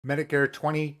Medicare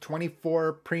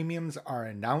 2024 premiums are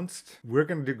announced. We're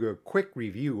going to do a quick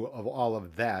review of all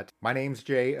of that. My name's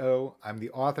J.O. I'm the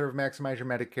author of Maximize Your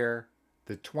Medicare.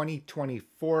 The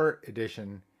 2024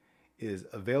 edition is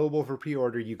available for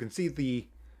pre-order. You can see the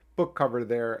book cover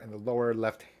there in the lower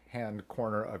left-hand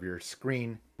corner of your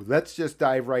screen. Let's just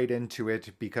dive right into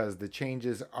it because the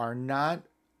changes are not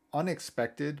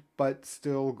unexpected, but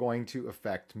still going to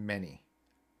affect many.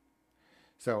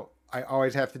 So I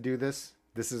always have to do this.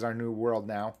 This is our new world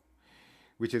now,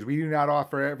 which is we do not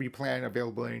offer every plan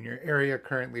available in your area.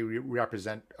 Currently, we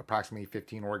represent approximately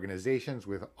 15 organizations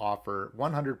with offer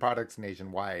 100 products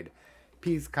nationwide.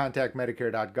 Please contact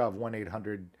Medicare.gov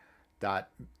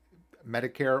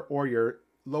 1-800-Medicare or your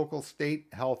local state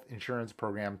health insurance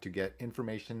program to get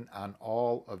information on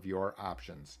all of your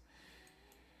options.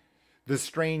 The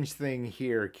strange thing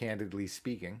here, candidly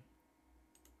speaking,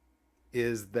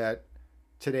 is that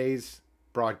today's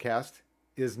broadcast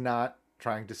is not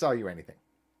trying to sell you anything.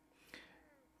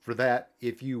 For that,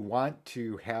 if you want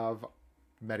to have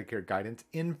Medicare guidance,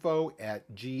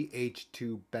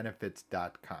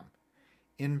 info@gh2benefits.com.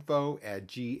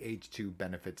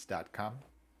 info@gh2benefits.com.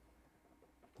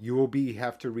 You will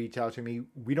have to reach out to me.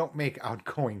 We don't make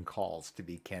outgoing calls, to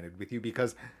be candid with you,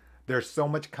 because there's so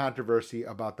much controversy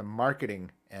about the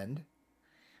marketing end.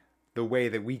 The way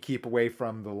that we keep away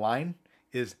from the line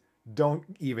is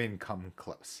don't even come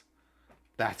close.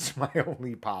 That's my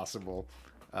only possible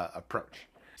approach.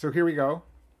 So here we go.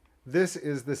 This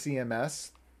is the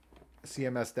CMS,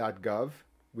 cms.gov,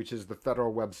 which is the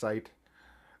federal website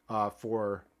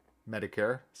for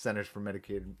Medicare, Centers for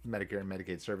Medicare and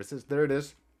Medicaid Services. There it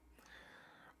is.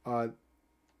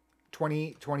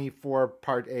 2024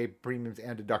 Part A premiums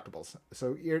and deductibles.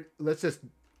 So here, let's just,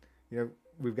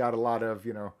 we've got a lot of,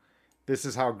 this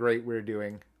is how great we're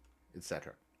doing,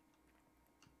 etc.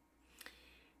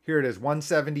 Here it is,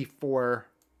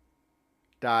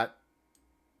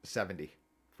 174.70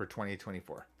 for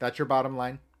 2024. That's your bottom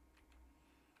line.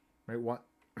 Right?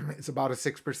 It's about a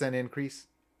 6% increase.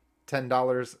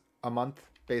 $10 a month,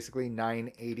 basically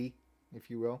 $9.80,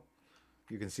 if you will.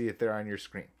 You can see it there on your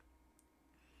screen.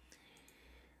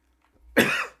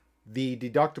 The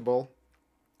deductible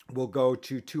will go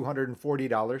to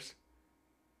 $240,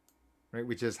 right,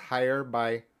 which is higher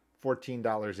by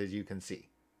 $14, as you can see.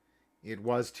 It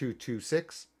was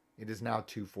 $226. It is now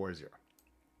 $240.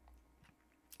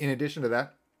 In addition to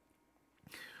that,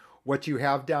 what you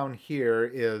have down here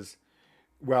is,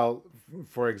 well,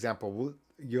 for example,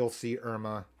 you'll see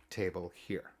IRMAA table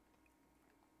here.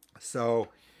 So,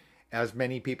 as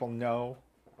many people know,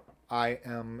 I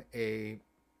am a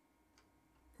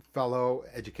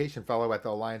education fellow at the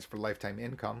Alliance for Lifetime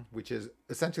Income, which is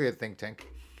essentially a think tank.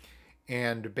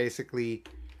 And basically,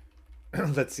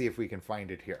 let's see if we can find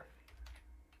it here.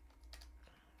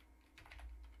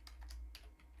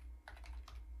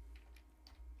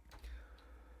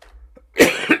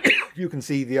 You can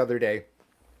see the other day,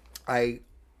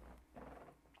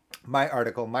 my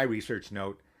article, my research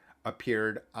note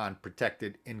appeared on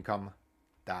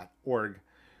protectedincome.org,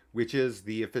 which is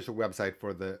the official website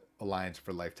for the Alliance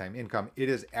for Lifetime Income. It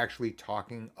is actually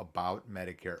talking about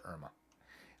Medicare IRMAA.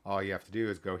 All you have to do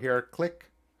is go here,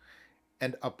 click,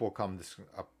 and up will come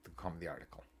the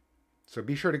article. So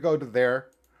be sure to go to there.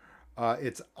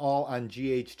 It's all on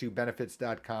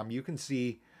gh2benefits.com. You can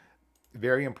see,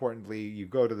 very importantly, you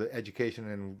go to the education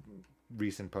and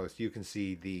recent posts, you can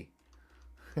see the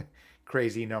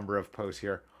crazy number of posts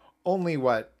here. Only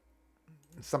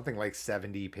something like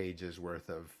 70 pages worth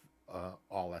of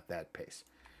all at that pace.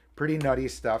 Pretty nutty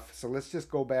stuff. So let's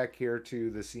just go back here to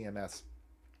the CMS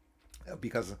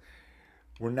because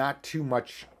we're not going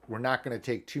to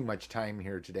take too much time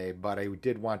here today, but I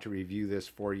did want to review this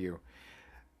for you.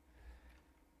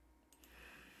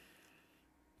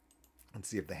 Let's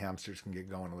see if the hamsters can get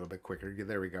going a little bit quicker.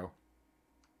 There we go.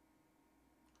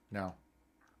 No.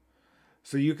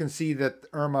 So you can see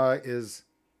that IRMAA is,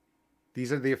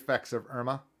 these are the effects of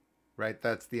IRMAA, right?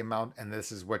 That's the amount, and this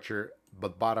is what your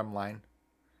bottom line,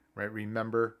 right?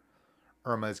 Remember,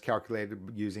 IRMAA is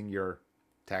calculated using your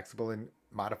taxable and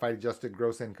modified adjusted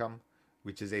gross income,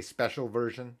 which is a special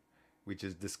version, which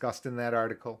is discussed in that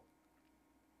article,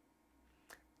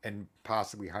 and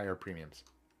possibly higher premiums.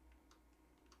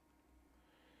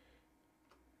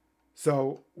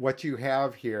 So what you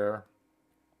have here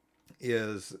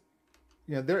is,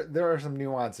 there are some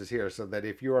nuances here, so that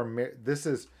if you are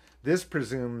this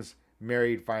presumes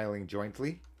married filing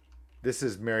jointly. This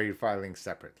is married filing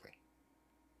separately.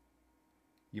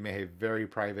 You may have very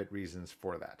private reasons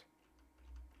for that.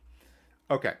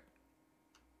 Okay.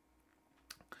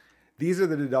 These are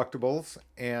the deductibles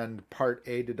and Part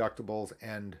A deductibles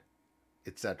and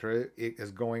etc. It is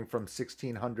going from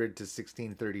 1600 to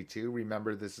 1632.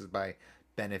 Remember, this is by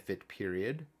benefit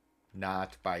period,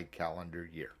 not by calendar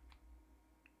year.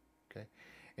 Okay.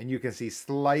 And you can see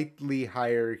slightly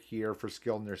higher here for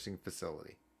skilled nursing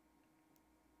facility.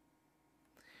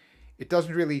 It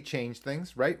doesn't really change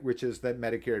things, right? Which is that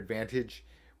Medicare Advantage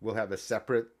will have a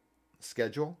separate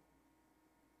schedule.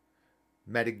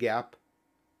 Medigap,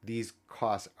 these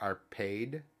costs are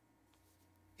paid.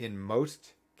 In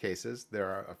most cases, there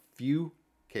are a few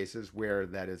cases where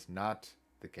that is not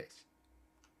the case.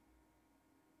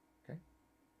 Okay.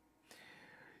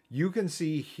 You can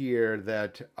see here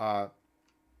that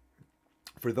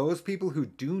for those people who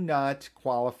do not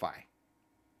qualify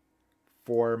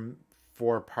for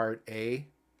Part A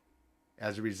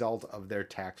as a result of their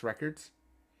tax records,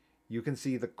 you can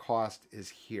see the cost is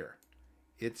here.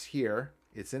 It's here.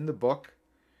 It's in the book,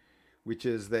 which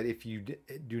is that if you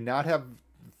do not have,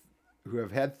 who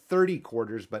have had 30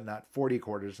 quarters but not 40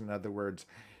 quarters, in other words,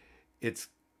 it's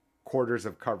quarters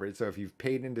of coverage. So if you've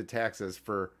paid into taxes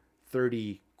for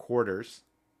 30 quarters,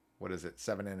 what is it,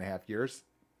 7.5 years,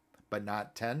 but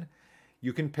not 10,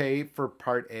 you can pay for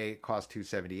Part A, cost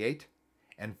 $278,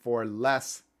 and for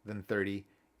less than 30,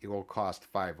 it will cost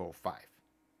 $505.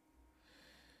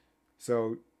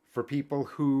 So for people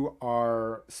who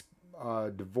are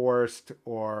divorced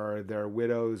or they're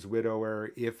widows,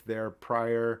 widower, if their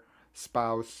prior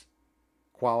spouse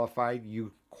qualified,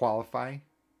 you qualify.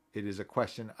 It is a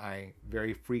question I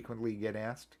very frequently get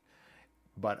asked,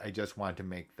 but I just want to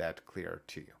make that clear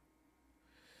to you.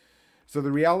 So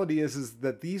the reality is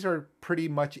that these are pretty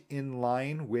much in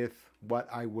line with what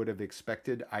I would have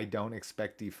expected. I don't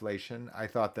expect deflation. I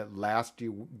thought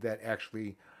that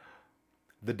actually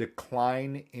the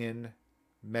decline in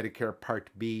Medicare Part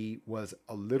B was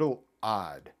a little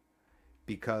odd,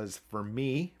 because for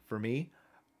me,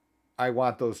 I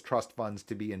want those trust funds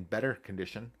to be in better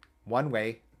condition. One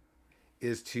way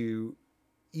is to,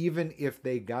 even if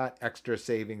they got extra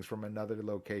savings from another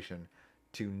location,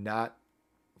 to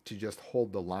just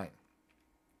hold the line.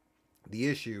 The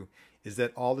issue is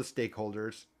that all the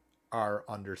stakeholders are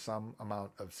under some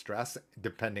amount of stress,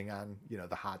 depending on,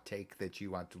 the hot take that you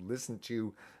want to listen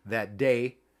to that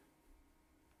day.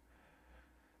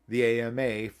 The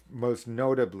AMA, most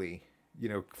notably,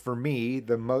 for me,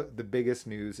 the biggest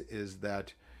news is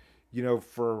that,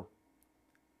 for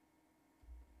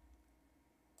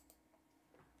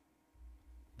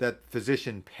that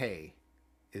physician pay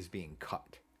is being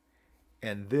cut.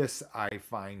 And this I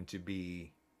find to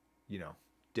be,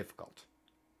 difficult,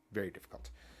 very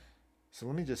difficult. So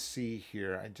let me just see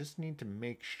here. I just need to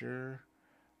make sure.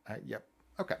 Yep.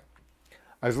 Okay.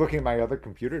 I was looking at my other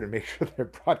computer to make sure they're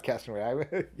broadcasting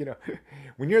away.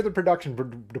 When you're the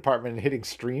production department and hitting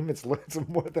stream, it's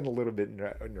more than a little bit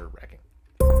nerve-wracking.